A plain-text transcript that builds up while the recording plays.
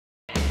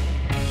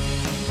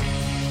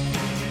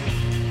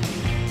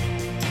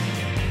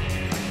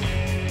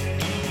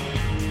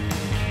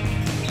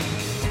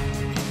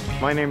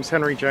My name's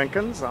Henry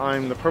Jenkins.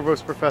 I'm the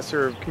Provost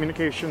Professor of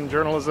Communication,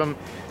 Journalism,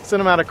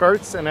 Cinematic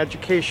Arts, and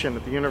Education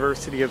at the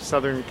University of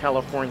Southern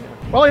California.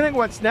 Well, I think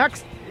what's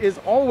next is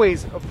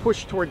always a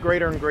push toward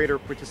greater and greater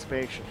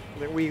participation.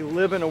 That we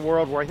live in a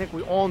world where I think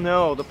we all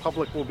know the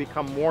public will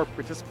become more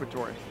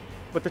participatory.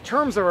 But the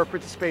terms of our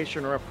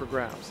participation are up for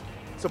grabs.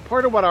 So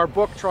part of what our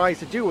book tries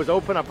to do is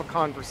open up a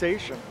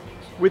conversation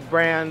with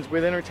brands,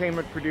 with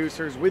entertainment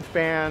producers, with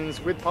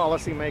fans, with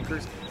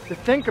policymakers, to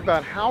think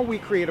about how we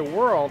create a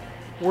world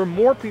where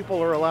more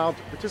people are allowed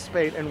to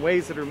participate in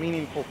ways that are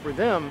meaningful for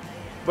them,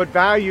 but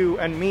value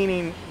and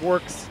meaning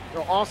works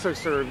to also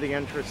serve the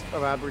interest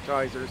of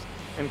advertisers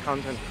and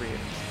content creators.